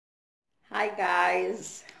Hi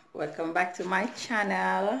guys, welcome back to my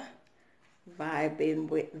channel, Vibing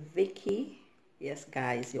with Vicky. Yes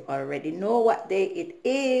guys, you already know what day it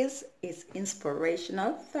is. It's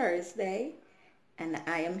Inspirational Thursday and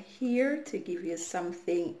I am here to give you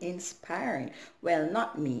something inspiring. Well,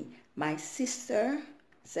 not me, my sister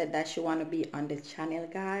said that she want to be on the channel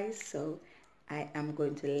guys, so I am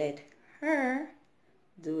going to let her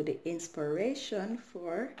do the inspiration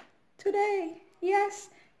for today. Yes,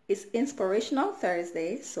 it's Inspirational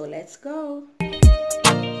Thursday, so let's go.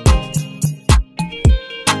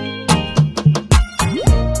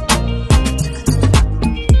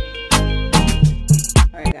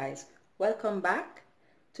 Alright guys, welcome back.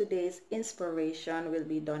 Today's inspiration will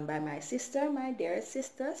be done by my sister, my dear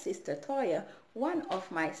sister, Sister Toya, one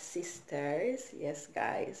of my sisters. Yes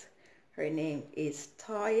guys, her name is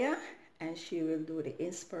Toya and she will do the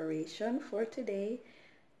inspiration for today,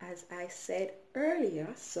 as I said earlier.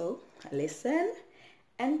 So listen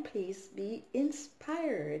and please be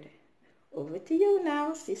inspired. Over to you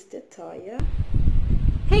now, Sister Toya.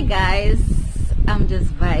 Hey guys, I'm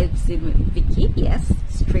just vibing with Vicky. Yes,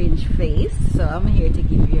 strange face. So I'm here to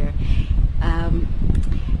give you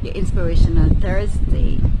your inspirational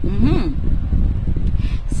Thursday.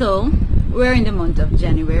 So we're in the month of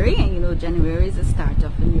January, and you know January is the start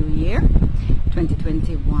of the new year,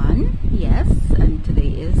 2021. Yes, and today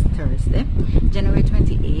is Thursday, January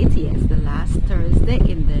 28th. Yes, the last Thursday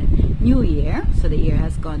in the new year. So the year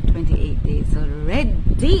has gone 28 days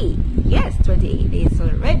already. Yes, 28 days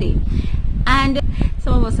already. And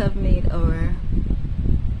some of us have made our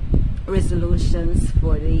resolutions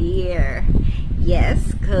for the year.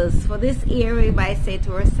 Yes, because for this year we might say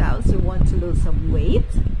to ourselves we want to lose some weight.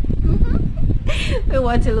 We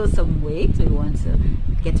want to lose some weight. We want to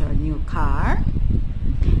get our new car,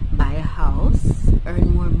 buy a house,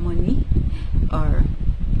 earn more money, or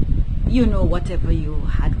you know, whatever you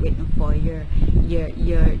had written for your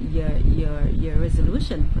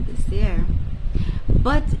resolution for this year.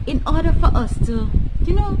 But in order for us to,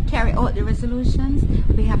 you know, carry out the resolutions,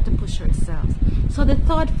 we have to push ourselves. So the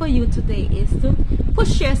thought for you today is to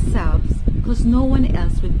push yourselves, because no one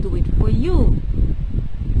else will do it for you.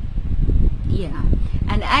 Yeah,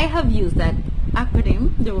 and I have used that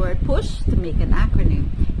acronym, the word push, to make an acronym.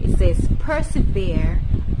 It says persevere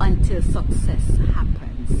until success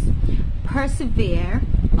happens. Persevere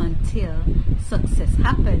until success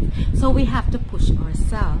happens. So we have to push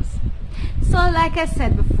ourselves. So like I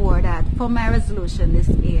said before, that for my resolution this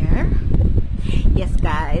year, yes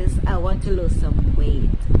guys, I want to lose some weight.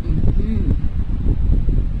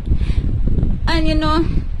 And you know,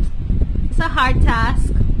 it's a hard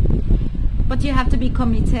task, but you have to be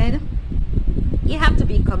committed. You have to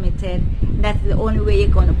be committed. That's the only way you're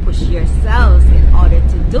going to push yourselves in order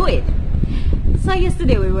to do it. So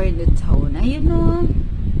yesterday we were in the town, and you know,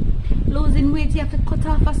 losing weight, you have to cut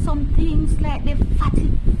off of some things like the fat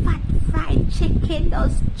fried chicken,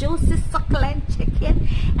 those juicy succulent chicken,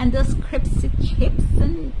 and those crispy chips,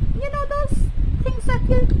 and you know, those things that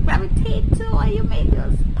you gravitate to, or you make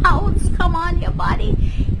those pounds come on your body.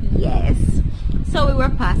 Yes. So we were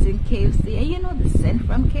passing KFC, and you know the scent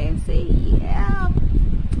from KFC. Yeah,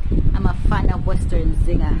 I'm a fan of Western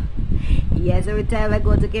Singer. Yes, every time I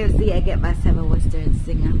go to KFC, I get myself a Western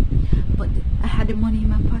Singer. But I had the money in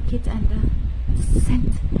my pocket, and the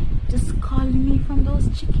scent just calling me from those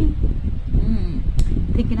chicken.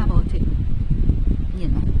 Thinking about it, you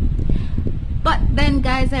know. But then,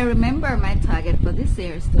 guys, I remember my target for this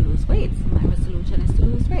year is to lose weight. So my resolution is to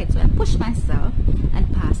lose weight. So I pushed myself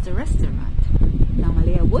and passed the restaurant.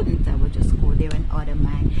 Normally I wouldn't. I would just go there and order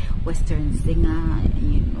my Western Singer,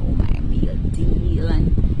 and you know, my meal deal,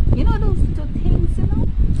 and you know, those little things, you know.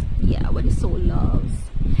 Yeah, what the soul loves.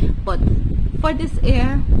 But for this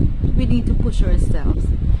year, we need to push ourselves.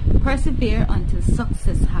 Persevere until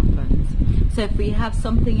success happens. So if we have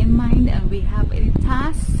something in mind and we have any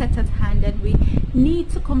tasks set at hand and we need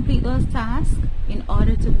to complete those tasks in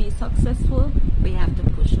order to be successful, we have to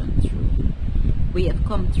push on through. We have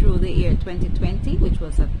come through the year 2020, which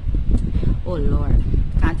was a, oh Lord,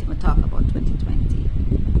 can't even talk about 2020.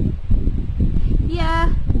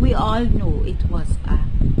 Yeah, we all know it was a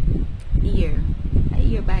year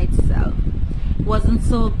by itself. It wasn't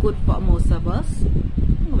so good for most of us.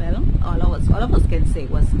 Well, all of us can say it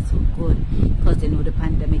wasn't so good, because you know the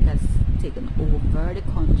pandemic has taken over the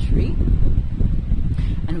country,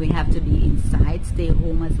 and we have to be inside, stay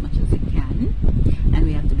home as much as we can, and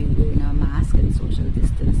we have to be wearing our mask and social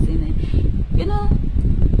distancing. And you know,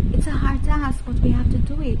 it's a hard task, but we have to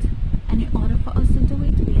do it. And in order for us to do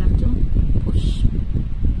it, we have to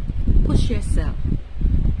push yourself,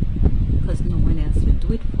 because no one else will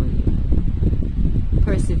do it for you.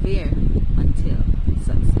 persevere until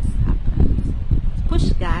success happens. Push,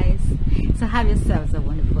 guys. So have yourselves a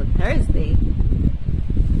wonderful Thursday.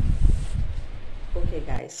 Okay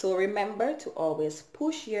guys, so remember to always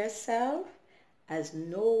push yourself, as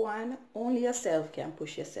no one, only yourself can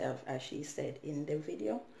push yourself, as she said in the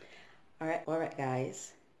video. All right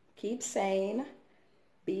guys, keep sane,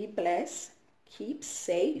 be blessed, keep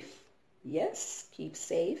safe. Yes, keep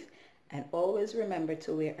safe, and always remember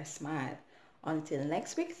to wear a smile. Until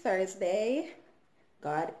next week Thursday,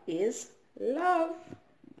 God is love.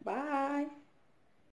 Bye.